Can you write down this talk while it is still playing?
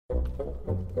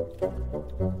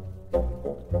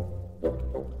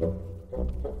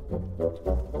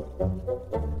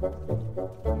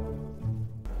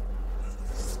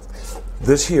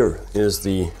This here is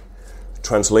the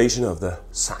translation of the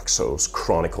Saxo's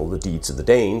Chronicle, The Deeds of the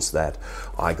Danes, that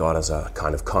I got as a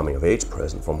kind of coming-of-age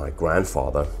present from my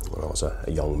grandfather when I was a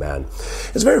young man.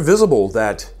 It's very visible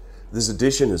that this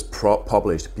edition is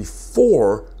published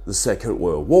before the Second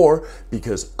World War,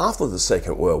 because after the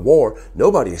Second World War,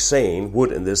 nobody sane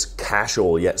would, in this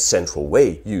casual yet central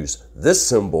way, use this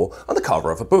symbol on the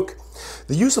cover of a book.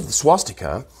 The use of the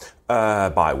swastika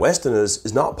by Westerners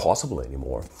is not possible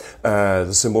anymore.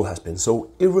 The symbol has been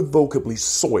so irrevocably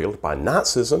soiled by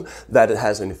Nazism that it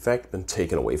has in effect been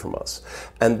taken away from us.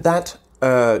 And that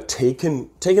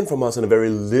taken from us in a very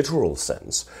literal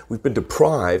sense. We've been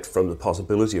deprived from the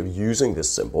possibility of using this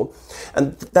symbol.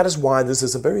 And that is why this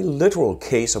is a very literal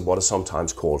case of what is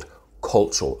sometimes called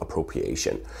cultural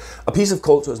appropriation. A piece of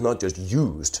culture is not just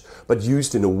used, but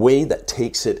used in a way that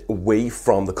takes it away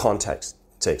from the context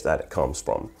that it comes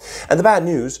from. And the bad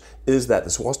news is that the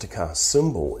swastika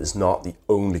symbol is not the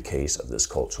only case of this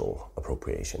cultural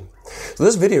appropriation. So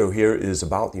this video here is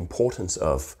about the importance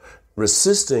of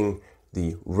resisting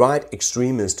the right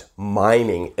extremist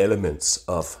mining elements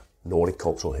of Nordic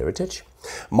cultural heritage.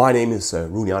 My name is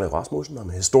Rune Rasmussen. I'm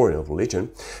a historian of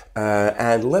religion.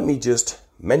 And let me just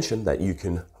mention that you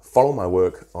can follow my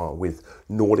work with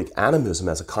Nordic Animism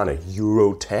as a kind of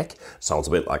Eurotech. Sounds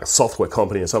a bit like a software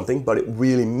company or something, but it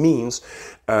really means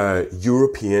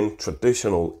European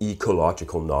traditional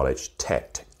ecological knowledge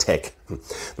tech. The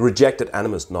rejected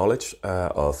animist knowledge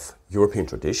of European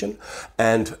tradition,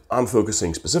 and I'm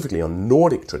focusing specifically on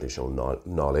Nordic traditional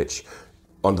knowledge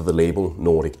under the label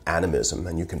Nordic Animism,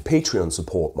 and you can Patreon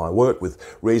support my work with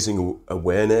raising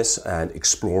awareness and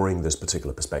exploring this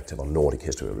particular perspective on Nordic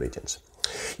history of religions.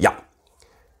 Yeah,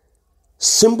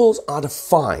 symbols are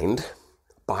defined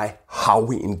by how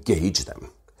we engage them.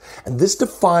 And this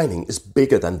defining is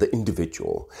bigger than the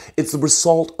individual. It's the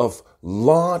result of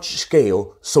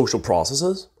large-scale social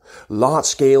processes,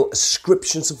 large-scale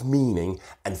ascriptions of meaning,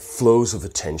 and flows of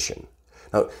attention.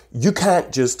 Now, you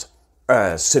can't just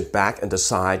sit back and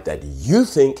decide that you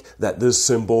think that this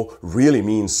symbol really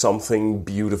means something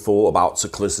beautiful about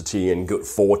cyclicity and good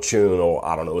fortune, or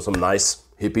I don't know, some nice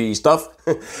hippie stuff,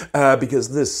 because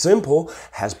this symbol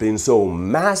has been so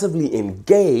massively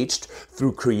engaged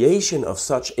through creation of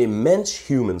such immense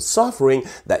human suffering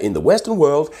that in the Western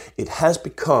world it has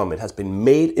been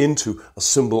made into a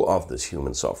symbol of this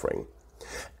human suffering.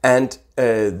 And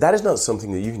that is not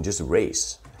something that you can just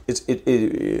erase.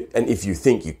 And if you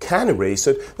think you can erase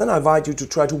it, then I invite you to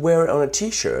try to wear it on a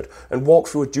t-shirt and walk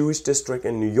through a Jewish district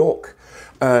in New York.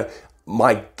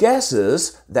 My guess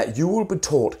is that you will be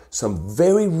taught some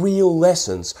very real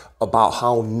lessons about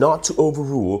how not to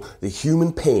overrule the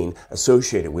human pain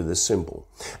associated with this symbol.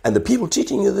 And the people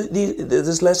teaching you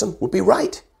this lesson would be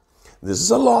right. This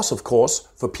is a loss, of course,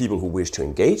 for people who wish to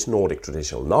engage Nordic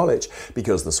traditional knowledge,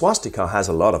 because the swastika has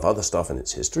a lot of other stuff in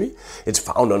its history. It's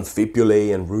found on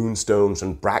fibulae and runestones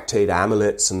and bractate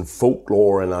amulets and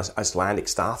folklore and Icelandic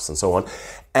staffs and so on.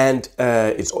 And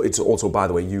it's also, by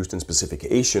the way, used in specific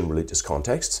Asian religious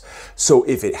contexts. So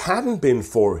if it hadn't been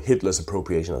for Hitler's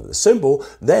appropriation of the symbol,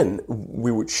 then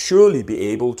we would surely be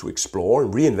able to explore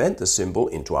and reinvent the symbol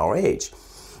into our age,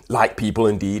 like people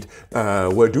indeed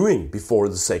were doing before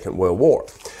the Second World War.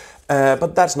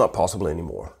 But that's not possible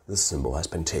anymore. This symbol has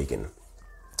been taken.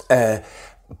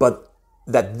 But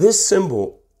that this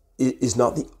symbol is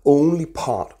not the only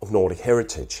part of Nordic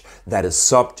heritage that is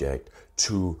subject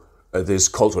to this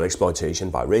cultural exploitation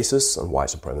by racists and white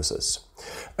supremacists.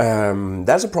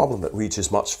 That's a problem that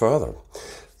reaches much further.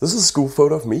 This is a school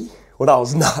photo of me when I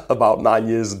was about 9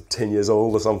 years, 10 years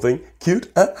old or something. Cute,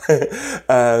 huh?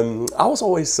 I was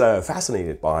always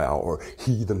fascinated by our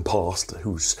heathen past,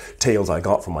 whose tales I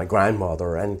got from my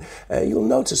grandmother. And you'll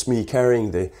notice me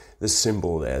carrying the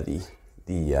symbol there,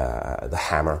 the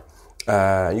hammer.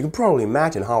 You can probably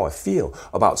imagine how I feel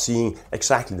about seeing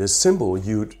exactly this symbol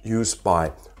used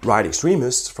by right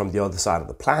extremists from the other side of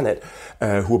the planet,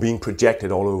 who are being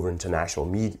projected all over international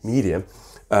media.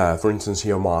 For instance,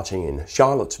 here marching in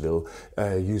Charlottesville,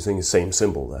 using the same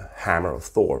symbol, the hammer of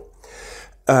Thor.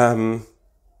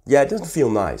 Yeah, it doesn't feel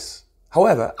nice.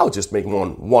 However, I'll just make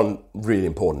one really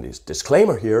important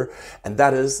disclaimer here, and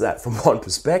that is that from one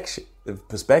perspective,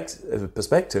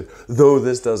 though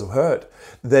this does hurt,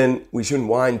 then we shouldn't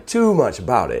whine too much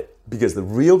about it, because the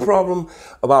real problem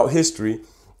about history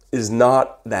is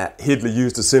not that Hitler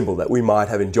used a symbol that we might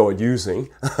have enjoyed using.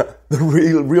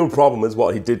 The real problem is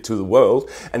what he did to the world.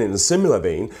 And in a similar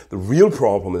vein, the real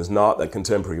problem is not that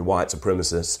contemporary white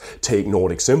supremacists take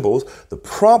Nordic symbols. The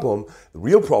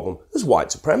real problem is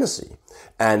white supremacy.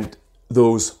 And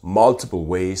those multiple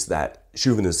ways that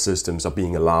chauvinist systems are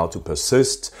being allowed to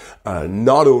persist,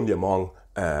 not only among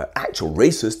actual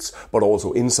racists, but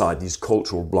also inside these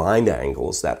cultural blind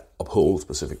angles that uphold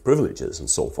specific privileges and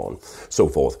so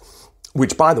forth,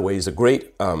 which, by the way, is a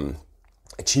great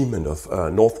achievement of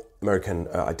North American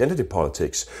identity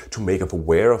politics to make us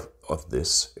aware of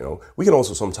this. We can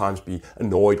also sometimes be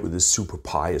annoyed with these super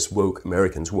pious woke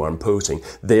Americans who are imposing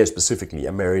their specifically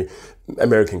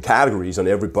American categories on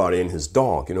everybody and his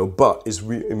dog. But it's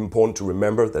really important to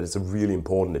remember that it's a really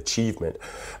important achievement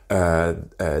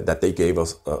that they gave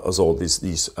us all these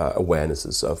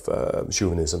awarenesses of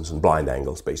chauvinisms and blind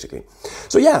angles, basically.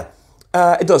 So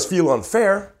it does feel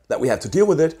unfair that we have to deal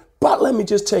with it. But let me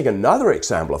just take another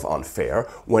example of unfair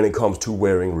when it comes to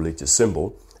wearing religious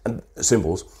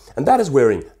symbols, and that is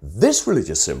wearing this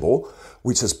religious symbol,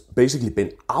 which has basically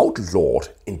been outlawed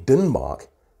in Denmark.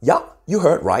 Yeah, you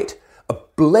heard right. A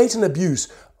blatant abuse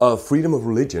of freedom of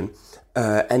religion.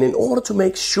 And in order to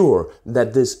make sure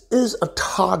that this is a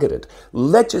targeted,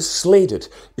 legislated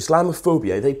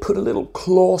Islamophobia, they put a little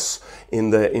clause in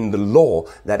the law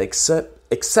that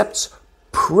accepts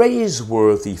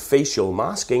praiseworthy facial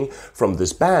masking from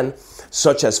this ban,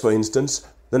 such as, for instance,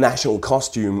 the national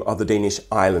costume of the Danish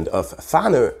island of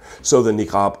Fanø. So the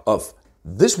niqab of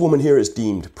this woman here is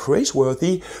deemed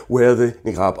praiseworthy, where the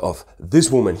niqab of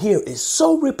this woman here is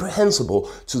so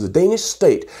reprehensible to the Danish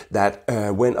state that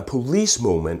when a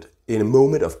policewoman, in a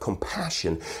moment of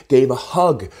compassion, gave a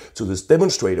hug to this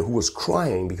demonstrator who was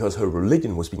crying because her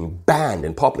religion was being banned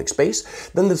in public space,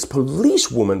 then this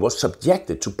policewoman was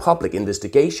subjected to public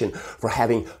investigation for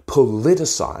having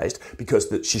politicized because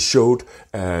she showed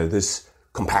this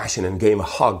compassion and gave a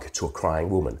hug to a crying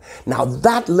woman. Now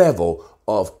that level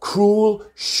of cruel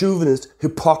chauvinist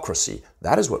hypocrisy,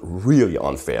 that is what really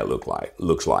unfair looks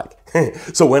like.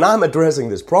 So when I'm addressing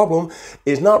this problem,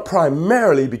 it's not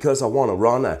primarily because I want to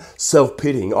run a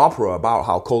self-pitying opera about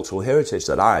how cultural heritage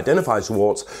that I identify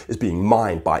towards is being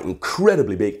mined by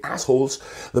incredibly big assholes.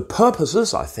 The purpose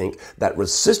is, I think, that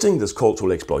resisting this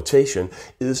cultural exploitation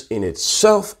is in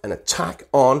itself an attack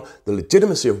on the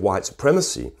legitimacy of white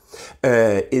supremacy.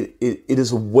 It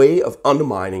is a way of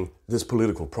undermining this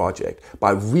political project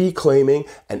by reclaiming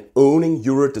and owning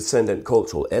Euro-descendant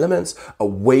cultural elements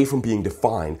away from being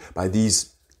defined by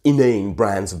these inane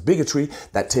brands of bigotry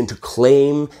that tend to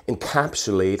claim,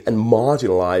 encapsulate, and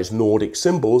marginalize Nordic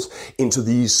symbols into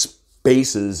these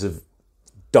spaces of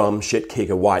dumb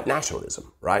shit-kicker white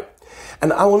nationalism, right?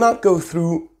 And I will not go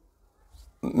through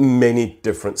many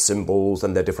different symbols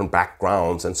and their different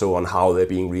backgrounds and so on, how they're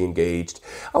being re-engaged.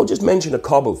 I'll just mention a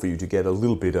couple for you to get a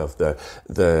little bit of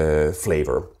the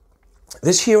flavor.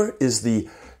 This here is the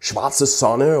Schwarze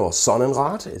Sonne or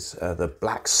Sonnenrad. It's the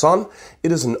black sun.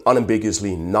 It is an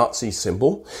unambiguously Nazi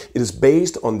symbol. It is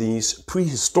based on these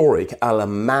prehistoric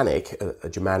Alemannic,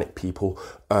 Germanic people,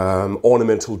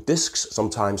 ornamental discs,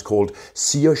 sometimes called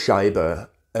Sierscheibe.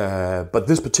 But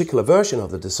this particular version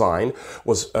of the design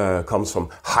comes from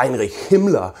Heinrich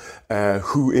Himmler,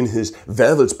 who in his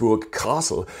Wewelsburg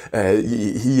castle,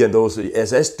 he and those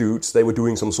SS dudes, they were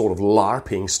doing some sort of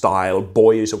LARPing style,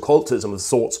 boyish occultism of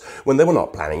sorts when they were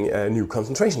not planning new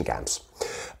concentration camps.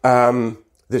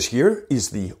 This here is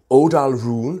the Odal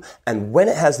rune, and when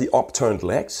it has the upturned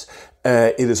legs,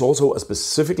 it is also a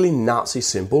specifically Nazi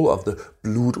symbol of the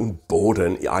Blut und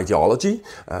Boden ideology,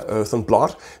 earth and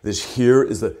blood. This here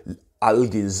is the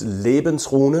Algis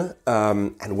Lebensrune,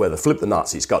 and whether the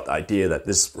Nazis got the idea that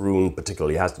this rune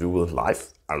particularly has to do with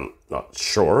life, I'm not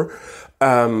sure.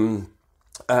 And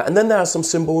then there are some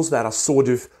symbols that are sort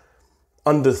of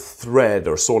under thread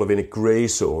or sort of in a grey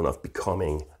zone of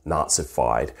becoming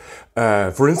Nazified.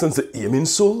 For instance, the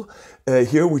Irminsul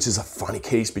here, which is a funny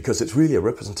case because it's really a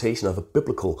representation of a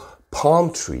biblical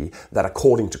palm tree that,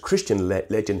 according to Christian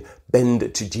legend,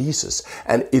 bend to Jesus.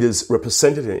 And it is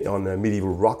represented on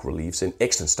medieval rock reliefs in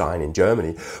Extremism in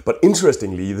Germany. But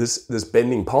interestingly, this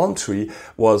bending palm tree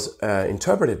was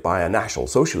interpreted by a National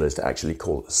Socialist, actually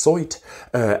called Zoid,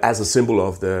 as a symbol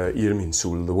of the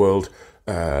Irminsul, the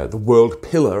world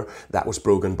pillar that was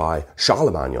broken by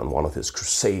Charlemagne on one of his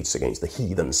crusades against the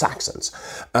heathen Saxons.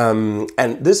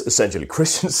 And this essentially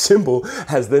Christian symbol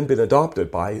has then been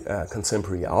adopted by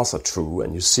contemporary Asatru,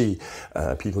 and you see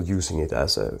people using it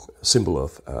as a symbol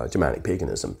of Germanic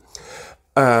paganism.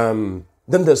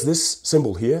 Then there's this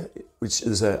symbol here, which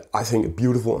is, I think, a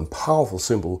beautiful and powerful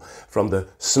symbol from the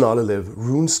Snollelev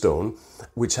runestone,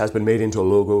 which has been made into a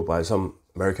logo by some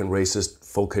American racist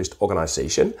folkist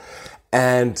organization.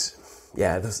 And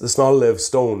yeah, the Snollelev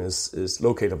stone is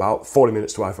located about 40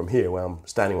 minutes drive from here, where I'm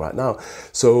standing right now.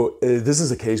 So this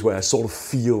is a case where I sort of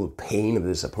feel the pain of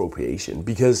this appropriation,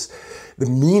 because the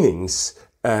meanings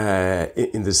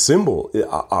in this symbol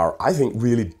are, I think,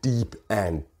 really deep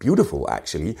and beautiful,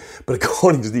 actually. But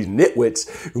according to these nitwits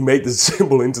who made this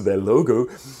symbol into their logo,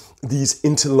 these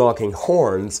interlocking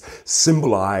horns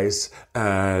symbolize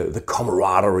the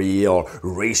camaraderie or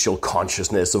racial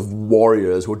consciousness of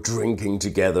warriors who are drinking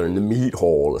together in the meat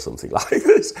hall or something like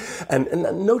this. And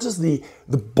notice the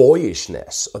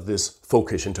boyishness of this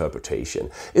folkish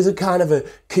interpretation. It's a kind of a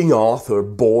King Arthur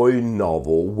boy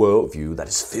novel worldview that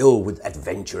is filled with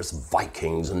adventurous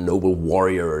Vikings and noble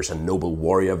warriors and noble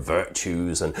warrior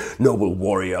virtues and noble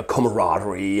warrior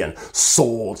camaraderie and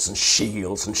swords and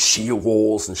shield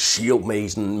walls and shield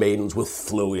maidens with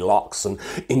flowy locks and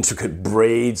intricate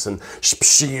braids and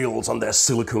shields on their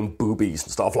silicone boobies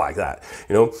and stuff like that.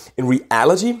 You know, in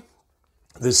reality,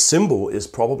 this symbol is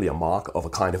probably a mark of a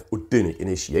kind of Udinic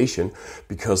initiation,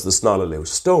 because the Snollelev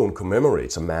stone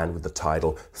commemorates a man with the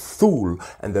title Thule,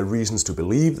 and there are reasons to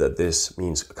believe that this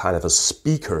means kind of a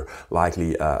speaker,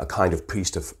 likely a kind of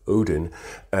priest of Odin,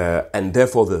 and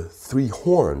therefore the three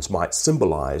horns might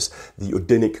symbolize the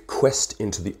Udinic quest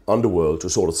into the underworld to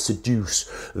sort of seduce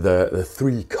the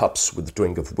three cups with the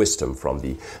drink of wisdom from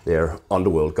their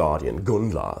underworld guardian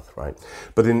Gunlath, right?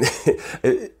 But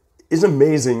it's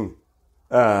amazing.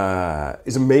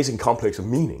 Is amazing complex of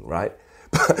meaning, right?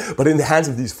 But in the hands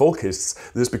of these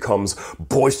folkists, this becomes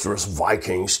boisterous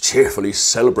Vikings cheerfully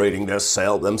celebrating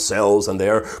themselves, and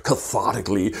they're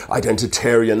cathartically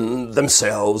identitarian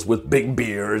themselves with big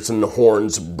beards and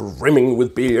horns brimming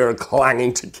with beer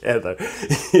clanging together.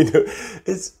 You know,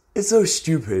 it's so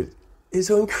stupid. It's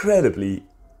so incredibly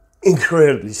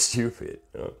stupid.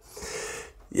 You know?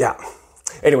 Yeah.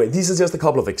 Anyway, these are just a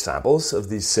couple of examples of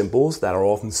these symbols that are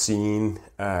often seen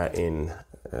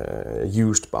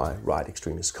used by right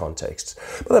extremist contexts,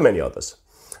 but there are many others.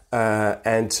 I'll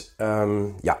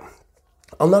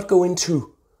not go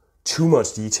into too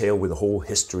much detail with the whole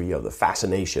history of the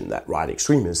fascination that right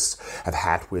extremists have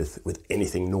had with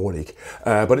anything Nordic,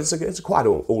 but it's a quite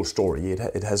old story.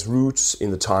 It has roots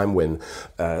in the time when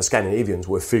Scandinavians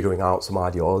were figuring out some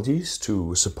ideologies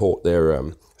to support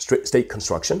their state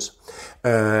constructions,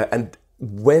 and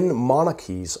when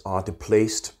monarchies are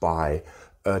displaced by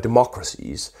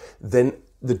democracies, then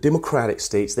the democratic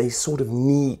states, they sort of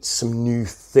need some new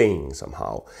thing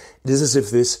somehow. It is as if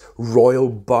this royal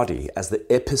body, as the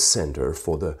epicenter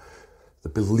for the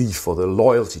belief or the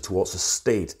loyalty towards the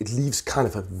state, it leaves kind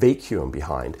of a vacuum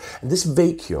behind. And this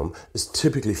vacuum is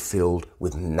typically filled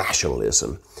with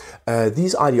nationalism.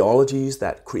 These ideologies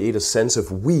that create a sense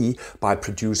of we by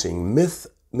producing myths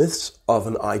of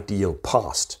an ideal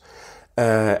past.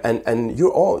 And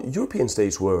European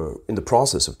states were in the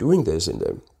process of doing this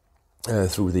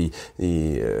through the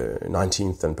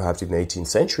 19th and perhaps even 18th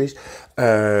centuries,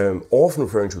 often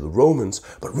referring to the Romans,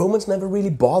 but Romans never really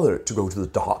bothered to go to the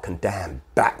dark and damn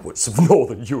backwards of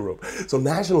Northern Europe. So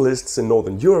nationalists in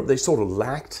Northern Europe, they sort of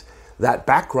lacked that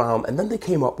background, and then they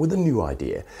came up with a new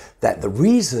idea, that the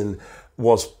reason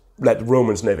was that the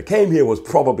Romans never came here was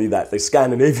probably that the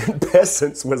Scandinavian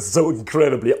peasants were so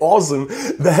incredibly awesome,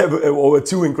 or were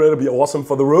too incredibly awesome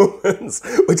for the Romans,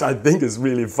 which I think is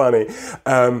really funny.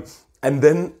 And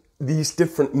then these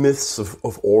different myths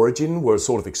of origin were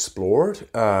sort of explored,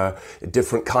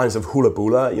 different kinds of hula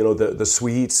bula. You know, the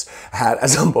Swedes had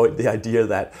at some point the idea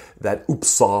that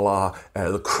Uppsala,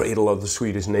 the cradle of the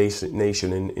Swedish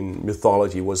nation in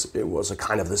mythology, was a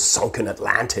kind of the sunken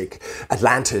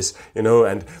Atlantis, you know,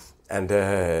 and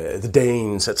the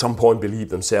Danes at some point believed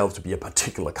themselves to be a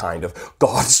particular kind of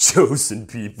God's chosen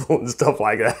people and stuff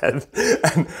like that.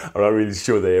 And I'm not really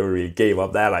sure they ever really gave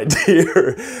up that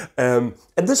idea. And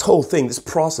this whole thing, this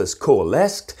process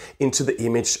coalesced into the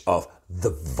image of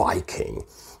the Viking.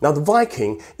 Now, the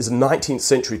Viking is a 19th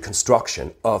century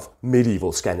construction of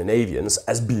medieval Scandinavians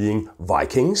as being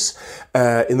Vikings.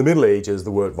 In the Middle Ages, the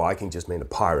word Viking just meant a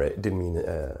pirate. It didn't mean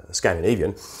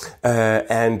Scandinavian.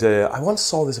 I once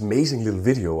saw this amazing little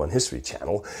video on History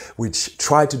Channel, which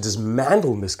tried to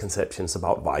dismantle misconceptions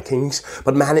about Vikings,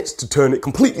 but managed to turn it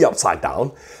completely upside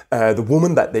down. The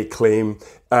woman that they claim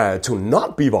to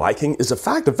not be Viking is in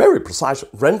fact a very precise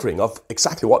rendering of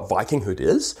exactly what Vikinghood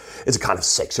is. It's a kind of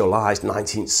sexualized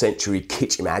 19th century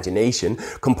kitsch imagination,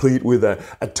 complete with a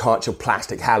touch of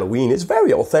plastic Halloween. It's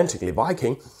very authentically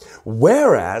Viking.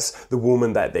 Whereas the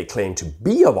woman that they claim to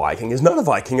be a Viking is not a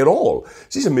Viking at all.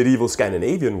 She's a medieval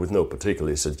Scandinavian with no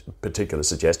particular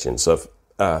suggestions of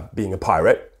being a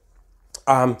pirate.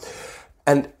 And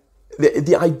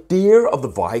the idea of the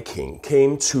Viking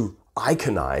came to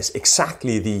iconize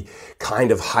exactly the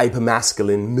kind of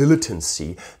hypermasculine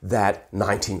militancy that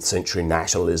 19th century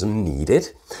nationalism needed.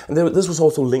 And this was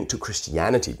also linked to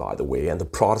Christianity, by the way, and the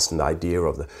Protestant idea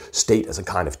of the state as a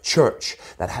kind of church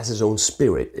that has its own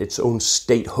spirit, its own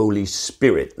state Holy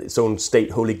Spirit, its own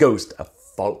state Holy Ghost, a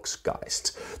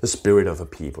Volksgeist, the spirit of a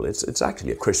people. It's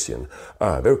actually a Christian,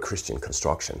 very Christian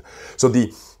construction. So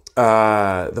the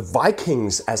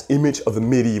Vikings as image of the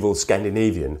medieval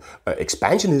Scandinavian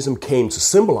expansionism came to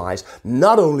symbolize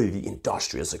not only the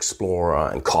industrious explorer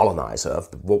and colonizer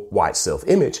of the white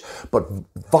self-image, but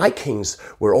Vikings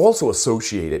were also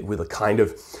associated with a kind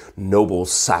of noble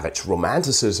savage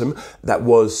romanticism that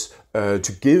was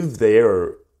to give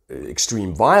their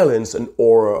extreme violence an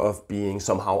aura of being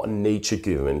somehow a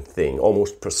nature-given thing,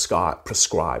 almost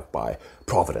prescribed by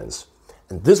providence.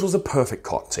 And this was a perfect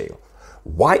cocktail.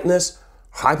 Whiteness,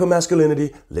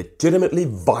 hypermasculinity, legitimately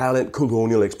violent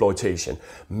colonial exploitation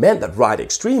meant that right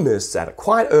extremists at a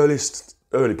quite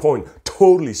early point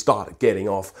totally started getting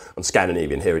off on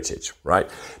Scandinavian heritage, right?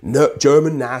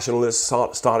 German nationalists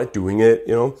started doing it,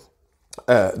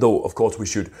 though, of course, we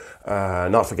should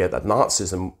not forget that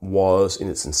Nazism was, in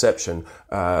its inception,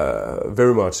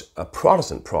 very much a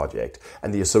Protestant project,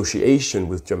 and the association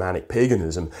with Germanic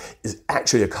paganism is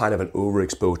actually a kind of an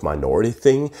overexposed minority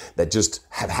thing that just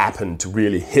have happened to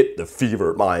really hit the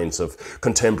fevered minds of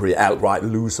contemporary alt-right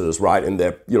losers right in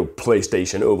their,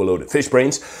 PlayStation overloaded fish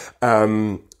brains.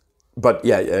 But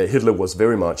yeah, Hitler was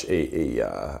very much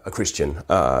a Christian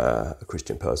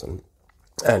person.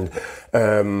 And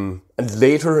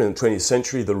later in the 20th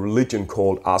century, the religion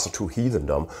called Answer to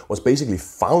Heathendom was basically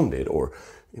founded, or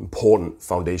important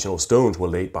foundational stones were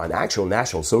laid by an actual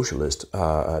National Socialist,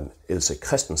 Ilse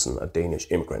Christensen, a Danish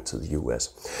immigrant to the US.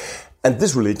 And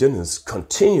this religion is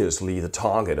continuously the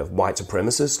target of white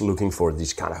supremacists looking for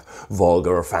these kind of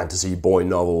vulgar fantasy boy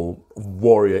novel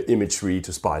warrior imagery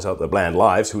to spice up their bland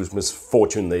lives, whose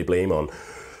misfortune they blame on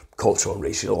cultural and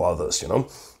racial others,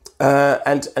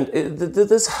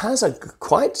 this has a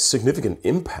quite significant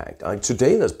impact.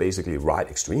 Today there's basically right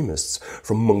extremists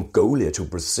from Mongolia to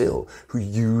Brazil who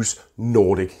use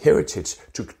Nordic heritage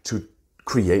to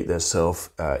create their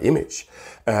self-image.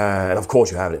 And of course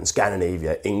you have it in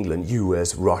Scandinavia, England,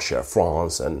 US, Russia,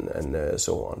 France, and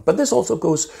so on. But this also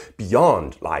goes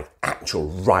beyond actual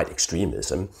right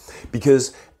extremism,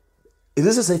 because it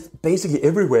is as if basically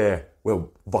everywhere where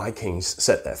Vikings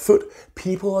set their foot,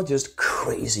 people are just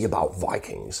crazy about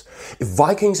Vikings. If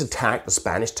Vikings attacked a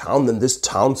Spanish town, then this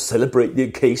town celebrated the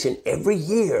occasion every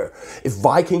year. If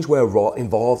Vikings were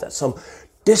involved at some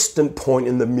distant point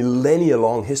in the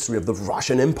millennia-long history of the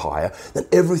Russian Empire, then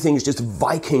everything's just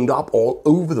Vikinged up all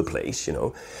over the place,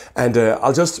 And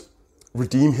I'll just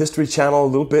redeem History Channel a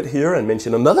little bit here and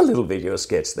mention another little video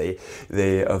sketch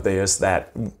of theirs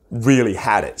that really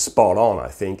had it spot on, I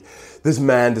think. This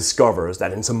man discovers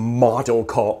that in some marginal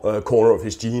corner of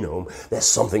his genome, there's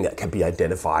something that can be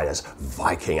identified as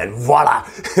Viking, and voila!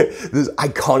 This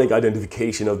iconic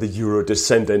identification of the Euro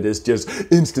descendant is just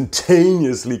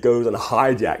instantaneously goes and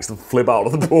hijacks the flip out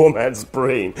of the poor man's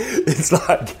brain. It's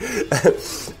like,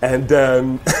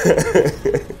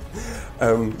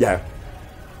 yeah.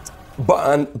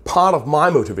 But part of my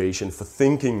motivation for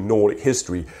thinking Nordic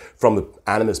history from the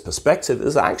animist perspective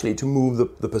is actually to move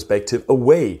the perspective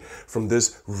away from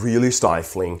this really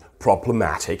stifling,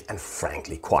 problematic, and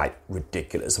frankly quite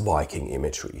ridiculous Viking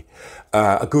imagery.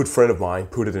 A good friend of mine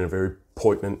put it in a very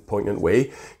poignant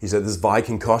way. He said this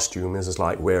Viking costume is just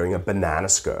like wearing a banana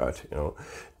skirt,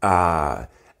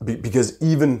 because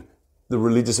even the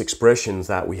religious expressions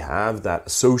that we have that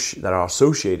are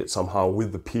associated somehow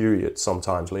with the period,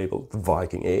 sometimes labeled the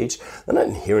Viking Age, they're not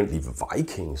inherently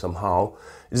Viking somehow.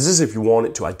 It's as if you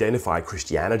wanted to identify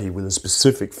Christianity with a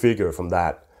specific figure from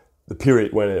the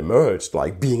period when it emerged,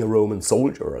 like being a Roman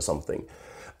soldier or something.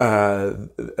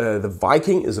 The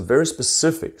Viking is a very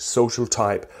specific social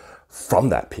type from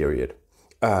that period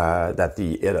that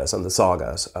the Eddas and the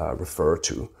sagas refer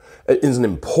to. It is an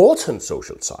important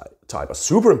social type, a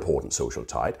super important social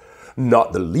type,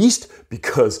 not the least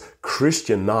because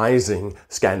Christianizing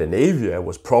Scandinavia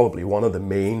was probably one of the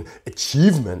main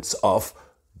achievements of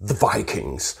the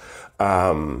Vikings.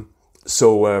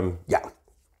 So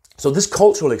this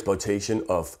cultural exploitation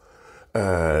of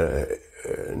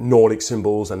Nordic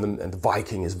symbols and the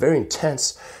Viking is very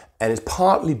intense, and is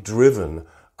partly driven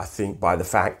I think, by the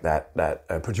fact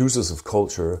that producers of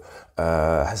culture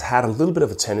has had a little bit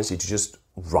of a tendency to just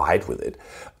ride with it.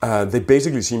 They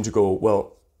basically seem to go,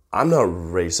 well, I'm not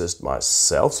racist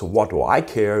myself, so what do I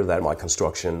care that my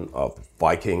construction of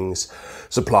Vikings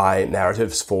supply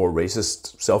narratives for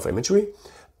racist self-imagery?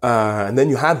 And then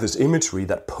you have this imagery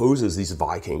that poses these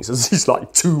Vikings as these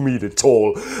like 2 meter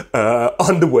tall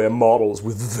underwear models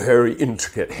with very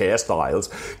intricate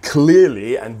hairstyles,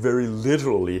 clearly and very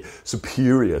literally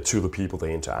superior to the people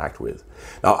they interact with.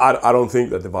 Now, I don't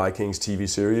think that the Vikings TV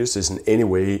series is in any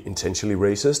way intentionally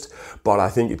racist, but I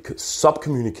think it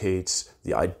subcommunicates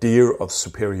the idea of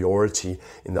superiority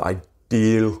in the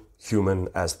ideal human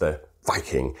as the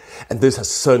Viking. And this has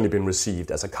certainly been received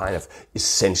as a kind of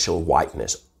essential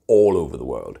whiteness all over the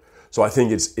world. So I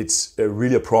think it's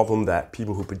really a problem that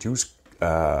people who produce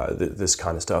this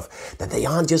kind of stuff, that they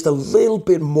aren't just a little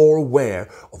bit more aware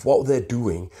of what they're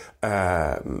doing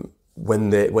when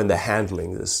they're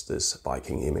handling this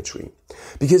Viking imagery.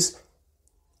 Because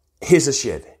here's a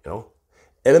shit,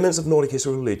 elements of Nordic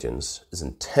history religions is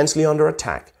intensely under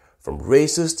attack from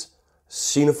racists,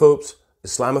 xenophobes,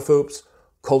 Islamophobes,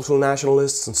 cultural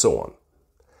nationalists, and so on.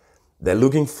 They're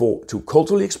looking to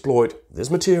culturally exploit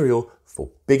this material for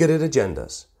bigoted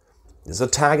agendas. This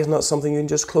attack is not something you can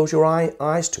just close your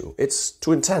eyes to. It's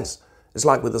too intense. It's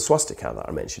like with the swastika that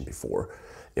I mentioned before.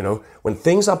 When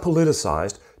things are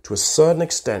politicized to a certain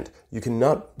extent, you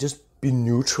cannot just be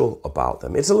neutral about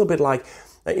them. It's a little bit like,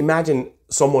 imagine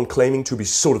someone claiming to be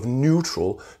sort of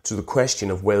neutral to the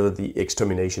question of whether the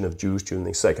extermination of Jews during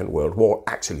the Second World War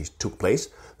actually took place.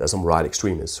 There's some right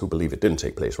extremists who believe it didn't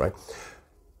take place, right?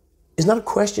 It's not a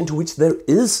question to which there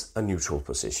is a neutral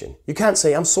position. You can't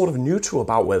say, I'm sort of neutral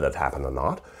about whether it happened or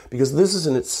not, because this is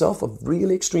in itself a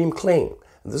really extreme claim.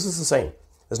 And this is the same.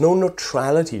 There's no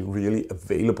neutrality really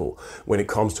available when it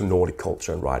comes to Nordic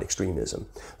culture and right extremism.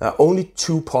 There are only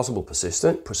two possible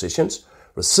positions,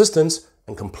 resistance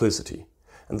and complicity.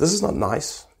 And this is not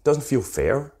nice. It doesn't feel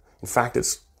fair. In fact,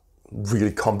 it's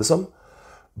really cumbersome.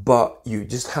 But you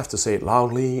just have to say it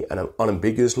loudly and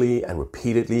unambiguously and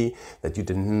repeatedly that you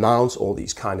denounce all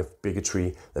these kind of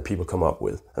bigotry that people come up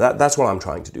with. That's what I'm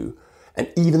trying to do. And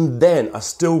even then, I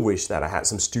still wish that I had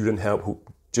some student help who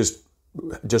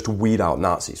just weed out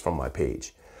Nazis from my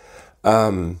page.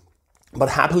 But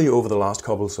happily, over the last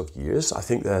couple of years, I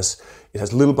think it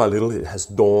has little by little, it has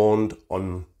dawned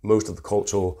on most of the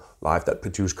cultural life that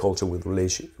produce culture with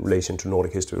relation to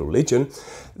Nordic history or religion,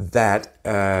 that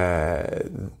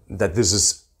this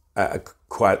is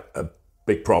quite a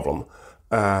big problem.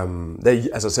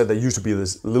 As I said, there used to be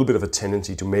this little bit of a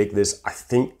tendency to make this, I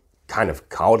think, kind of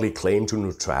cowardly claim to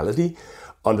neutrality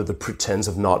under the pretense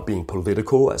of not being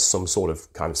political as some sort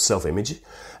of kind of self-image.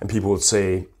 And people would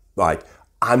say, like,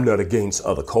 I'm not against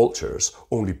other cultures,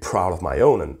 only proud of my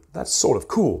own. And that's sort of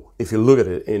cool if you look at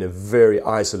it in a very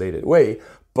isolated way.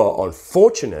 But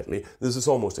unfortunately, this is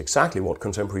almost exactly what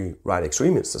contemporary right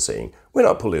extremists are saying. We're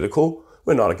not political.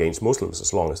 We're not against Muslims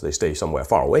as long as they stay somewhere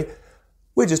far away.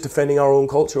 We're just defending our own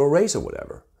culture or race or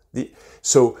whatever.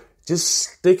 So just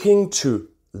sticking to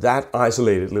that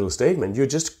isolated little statement, you're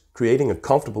just creating a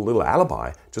comfortable little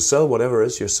alibi to sell whatever it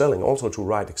is you're selling, also to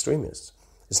right extremists.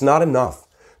 It's not enough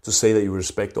to say that you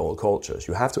respect all cultures.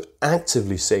 You have to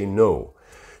actively say no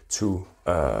to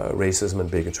racism and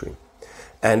bigotry.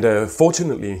 And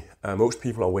fortunately, most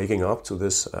people are waking up to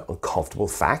this uncomfortable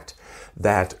fact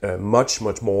that much,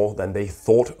 much more than they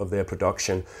thought of their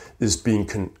production is being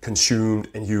consumed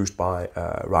and used by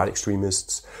right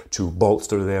extremists to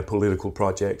bolster their political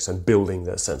projects and building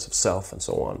their sense of self and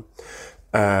so on.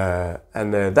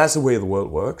 And that's the way the world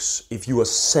works. If you are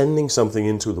sending something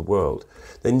into the world,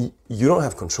 then you don't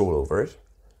have control over it.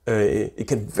 It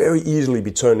can very easily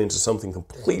be turned into something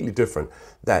completely different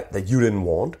that you didn't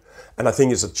want. And I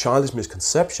think it's a childish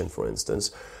misconception, for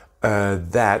instance,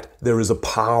 that there is a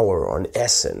power or an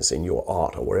essence in your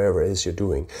art or whatever it is you're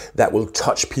doing that will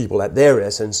touch people at their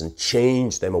essence and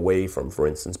change them away from, for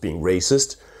instance, being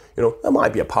racist. There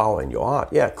might be a power in your art.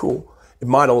 Yeah, cool. It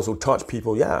might also touch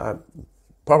people. Yeah,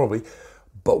 probably.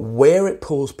 But where it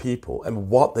pulls people and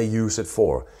what they use it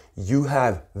for, you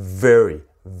have very,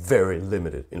 very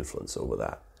limited influence over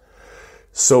that.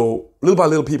 So little by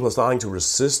little, people are starting to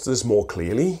resist this more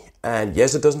clearly. And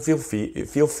yes, it doesn't feel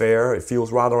fair. It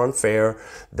feels rather unfair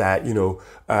that,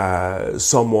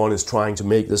 someone is trying to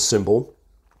make this symbol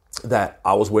that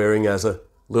I was wearing as a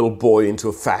little boy into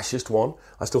a fascist one.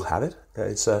 I still have it.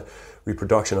 It's a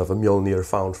reproduction of a Mjolnir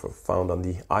found on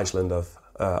the island of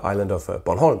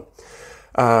Bornholm.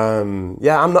 I'm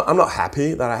not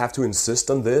happy that I have to insist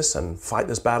on this and fight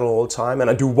this battle all the time, and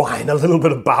I do whine a little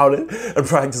bit about it and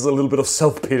practice a little bit of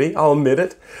self-pity, I'll admit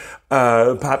it.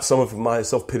 Perhaps some of my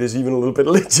self-pity is even a little bit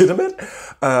legitimate.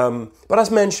 But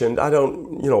as mentioned, I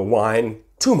don't, whine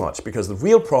too much, because the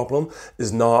real problem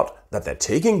is not that they're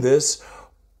taking this,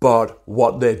 but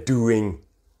what they're doing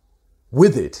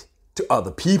with it to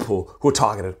other people who are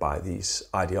targeted by these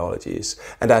ideologies.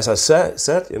 And as I said,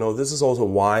 this is also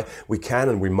why we can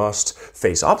and we must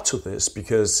face up to this,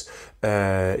 because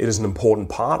it is an important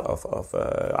part of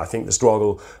I think, the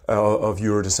struggle of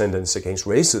Euro descendants against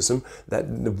racism, that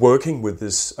working with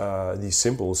these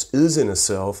symbols is in a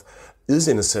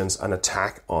sense an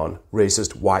attack on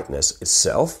racist whiteness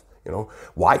itself.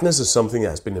 Whiteness is something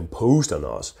that has been imposed on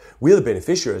us. We're the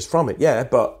beneficiaries from it, yeah,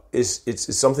 but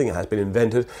it's something that has been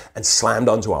invented and slammed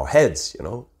onto our heads,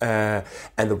 And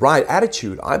the right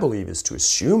attitude, I believe, is to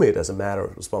assume it as a matter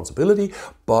of responsibility,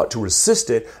 but to resist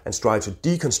it and strive to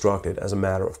deconstruct it as a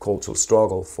matter of cultural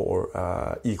struggle for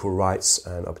equal rights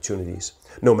and opportunities,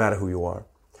 no matter who you are.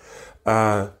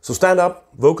 So stand up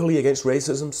vocally against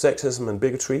racism, sexism, and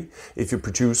bigotry if you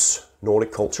produce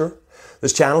Nordic culture.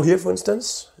 This channel here, for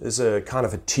instance, is a kind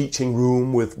of a teaching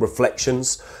room with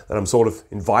reflections that I'm sort of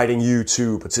inviting you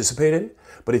to participate in.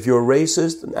 But if you're a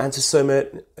racist, an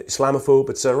anti-Semite, Islamophobe,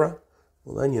 etc.,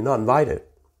 well, then you're not invited.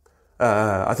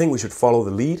 I think we should follow the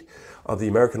lead of the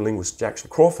American linguist Jackson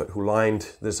Crawford, who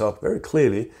lined this up very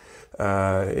clearly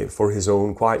for his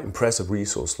own quite impressive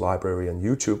resource library on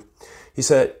YouTube. He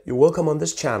said, "You're welcome on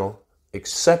this channel,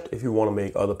 except if you want to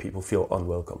make other people feel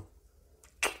unwelcome."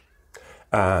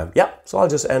 So I'll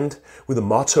just end with the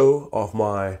motto of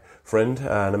my friend,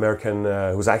 an American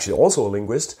who's actually also a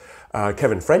linguist,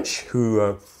 Kevin French,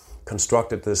 who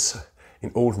constructed this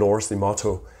in Old Norse, the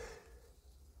motto,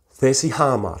 "Thesi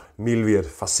hamar milvir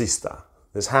fascista."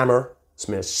 This hammer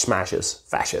smashes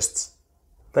fascists.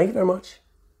 Thank you very much.